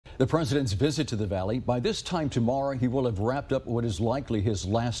The president's visit to the valley. By this time tomorrow, he will have wrapped up what is likely his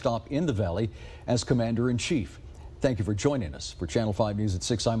last stop in the valley as commander-in-chief. Thank you for joining us. For Channel 5 News at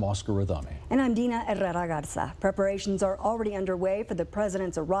 6, I'm Oscar Radame. And I'm Dina Herrera Garza. Preparations are already underway for the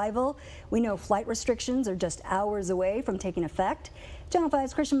president's arrival. We know flight restrictions are just hours away from taking effect. Channel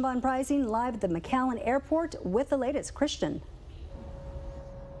 5's Christian Von Preissing live at the McAllen Airport with the latest. Christian.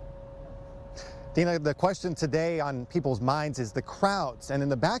 Dina, the question today on people's minds is the crowds. And in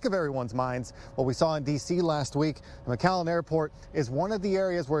the back of everyone's minds, what we saw in D.C. last week, the McAllen Airport is one of the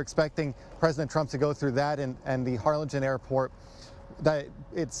areas we're expecting President Trump to go through that, and the Harlingen Airport.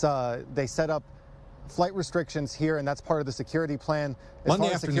 They set up flight restrictions here, and that's part of the security plan.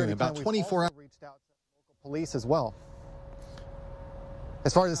 Monday afternoon, about 24 hours. We've reached out to local police as well.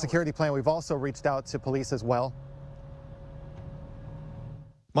 As far as the security plan, we've also reached out to police as well.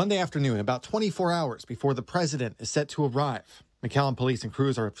 Monday afternoon, about 24 hours before the president is set to arrive, McAllen police and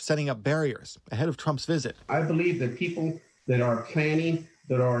crews are setting up barriers ahead of Trump's visit. I believe that people that are planning,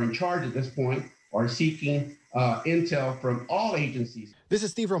 that are in charge at this point, are seeking intel from all agencies. This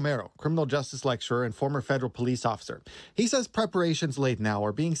is Steve Romero, criminal justice lecturer and former federal police officer. He says preparations laid now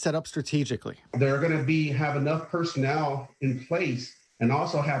are being set up strategically. They're going to have enough personnel in place and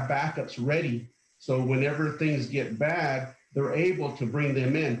also have backups ready. So whenever things get bad, they're able to bring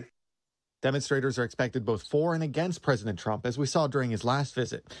them in. Demonstrators are expected both for and against President Trump, as we saw during his last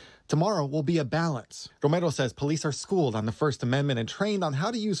visit. Tomorrow will be a balance. Romero says police are schooled on the First Amendment and trained on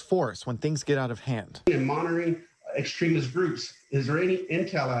how to use force when things get out of hand. In monitoring extremist groups, is there any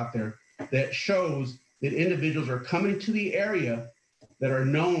intel out there that shows that individuals are coming to the area that are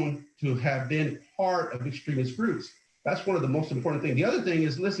known to have been part of extremist groups? That's one of the most important things. The other thing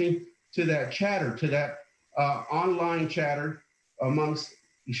is listening to that chatter, to that online chatter amongst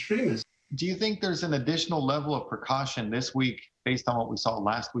extremists. Do you think there's an additional level of precaution this week based on what we saw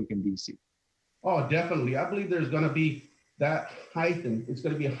last week in D.C.? Oh, definitely. I believe there's going to be that heightened. It's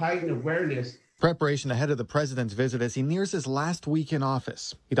going to be a heightened awareness. Preparation ahead of the president's visit as he nears his last week in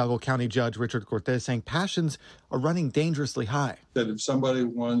office. Hidalgo County Judge Richard Cortez saying passions are running dangerously high. That if somebody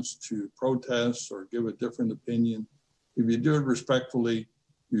wants to protest or give a different opinion, if you do it respectfully,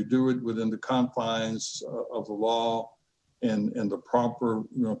 you do it within the confines of the law and the proper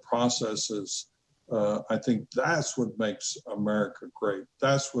processes. I think that's what makes America great.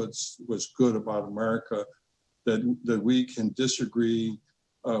 That's what's good about America, that we can disagree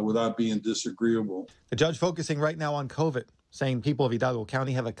without being disagreeable. The judge focusing right now on COVID, saying people of Hidalgo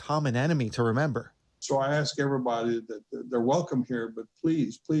County have a common enemy to remember. So I ask everybody that they're welcome here, but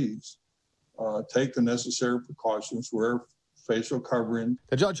please take the necessary precautions, wear facial covering.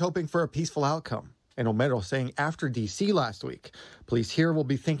 The judge hoping for a peaceful outcome. And Romero saying after D.C. last week, police here will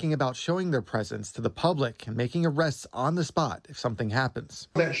be thinking about showing their presence to the public and making arrests on the spot if something happens.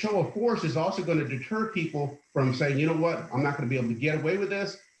 That show of force is also going to deter people from saying, you know what, I'm not going to be able to get away with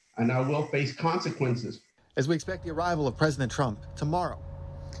this, and I will face consequences. As we expect the arrival of President Trump tomorrow.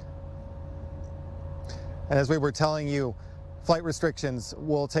 And as we were telling you, flight restrictions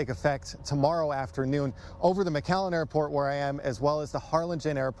will take effect tomorrow afternoon over the McAllen Airport, where I am, as well as the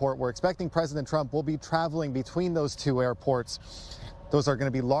Harlingen Airport. We're expecting President Trump will be traveling between those two airports. Those are going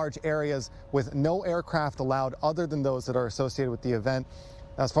to be large areas with no aircraft allowed other than those that are associated with the event.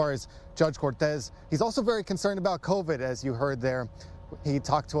 As far as Judge Cortez, he's also very concerned about COVID, as you heard there. He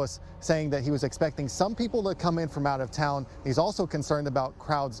talked to us saying that he was expecting some people to come in from out of town. He's also concerned about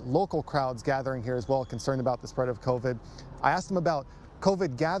crowds, local crowds gathering here as well, concerned about the spread of COVID. I asked him about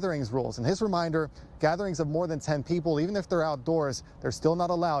COVID gatherings rules, and his reminder, gatherings of more than 10 people, even if they're outdoors, they're still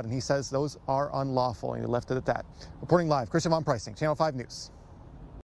not allowed, and he says those are unlawful, and he left it at that. Reporting live, Christian Von Preissing, Channel 5 News.